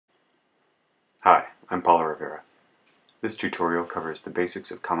Hi, I'm Paulo Rivera. This tutorial covers the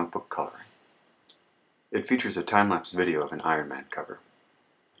basics of comic book coloring. It features a time-lapse video of an Iron Man cover.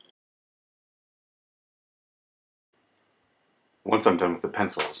 Once I'm done with the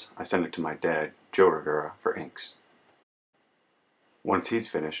pencils, I send it to my dad, Joe Rivera, for inks. Once he's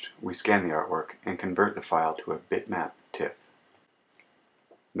finished, we scan the artwork and convert the file to a bitmap TIFF.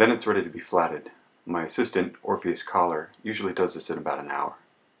 Then it's ready to be flatted. My assistant, Orpheus Collar, usually does this in about an hour.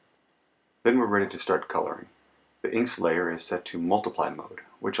 Then we're ready to start coloring. The inks layer is set to multiply mode,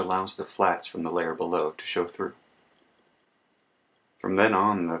 which allows the flats from the layer below to show through. From then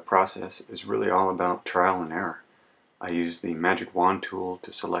on, the process is really all about trial and error. I use the magic wand tool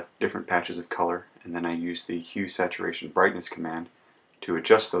to select different patches of color, and then I use the hue, saturation, brightness command to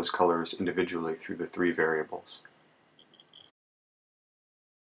adjust those colors individually through the 3 variables.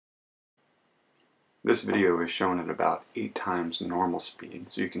 This video is shown at about 8 times normal speed,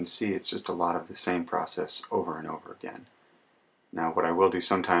 so you can see it's just a lot of the same process over and over again. Now what I will do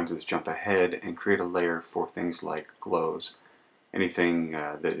sometimes is jump ahead and create a layer for things like glows, anything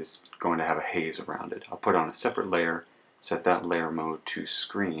that is going to have a haze around it. I'll put on a separate layer, set that layer mode to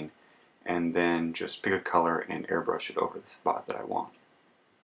screen, and then just pick a color and airbrush it over the spot that I want.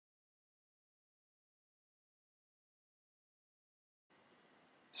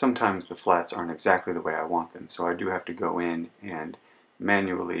 Sometimes the flats aren't exactly the way I want them, so I do have to go in and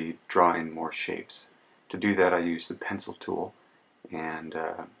manually draw in more shapes. To do that I use the pencil tool, and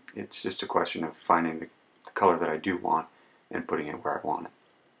it's just a question of finding the color that I do want and putting it where I want it.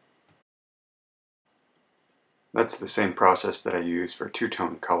 That's the same process that I use for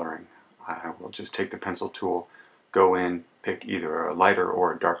two-tone coloring. I will just take the pencil tool, go in, pick either a lighter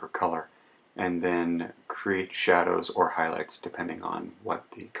or a darker color, and then create shadows or highlights depending on what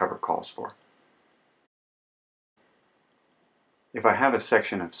the cover calls for. If I have a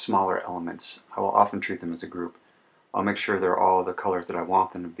section of smaller elements, I will often treat them as a group. I'll make sure they're all the colors that I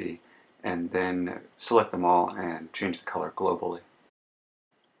want them to be, and then select them all and change the color globally.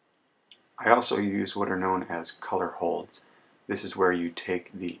 I also use what are known as color holds. This is where you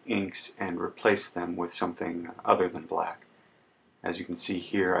take the inks and replace them with something other than black. As you can see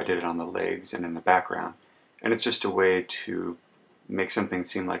here, I did it on the legs and in the background, and it's just a way to make something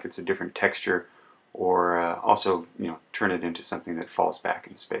seem like it's a different texture, or also turn it into something that falls back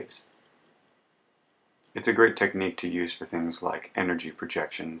in space. It's a great technique to use for things like energy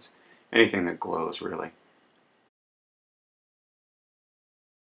projections, anything that glows really.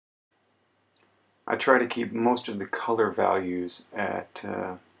 I try to keep most of the color values at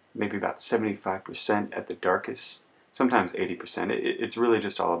maybe about 75% at the darkest, sometimes 80%. It's really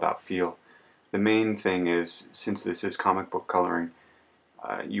just all about feel. The main thing is, since this is comic book coloring,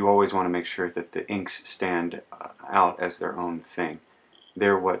 you always want to make sure that the inks stand out as their own thing.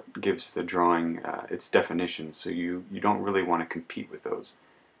 They're what gives the drawing its definition, so you don't really want to compete with those.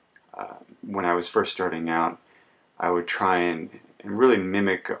 When I was first starting out, I would try and really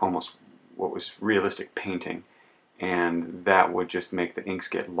mimic almost what was realistic painting, and that would just make the inks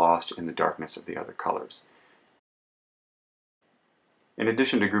get lost in the darkness of the other colors. In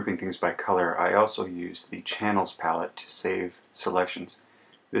addition to grouping things by color, I also use the channels palette to save selections.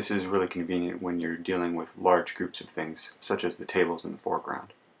 This is really convenient when you're dealing with large groups of things, such as the tables in the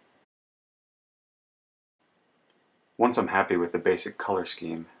foreground. Once I'm happy with the basic color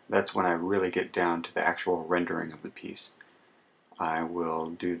scheme, that's when I really get down to the actual rendering of the piece. I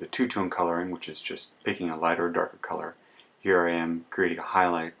will do the two-tone coloring, which is just picking a lighter or darker color. Here I am creating a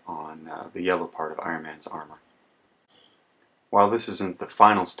highlight on the yellow part of Iron Man's armor. While this isn't the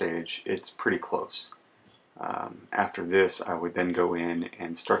final stage, it's pretty close. After this, I would then go in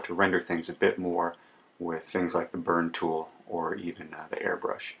and start to render things a bit more with things like the burn tool or even the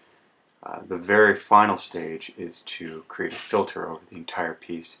airbrush. The very final stage is to create a filter over the entire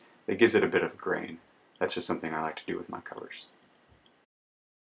piece that gives it a bit of a grain. That's just something I like to do with my covers.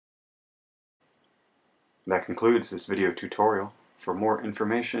 That concludes this video tutorial. For more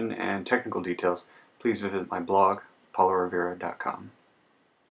information and technical details, please visit my blog, paulorivera.com.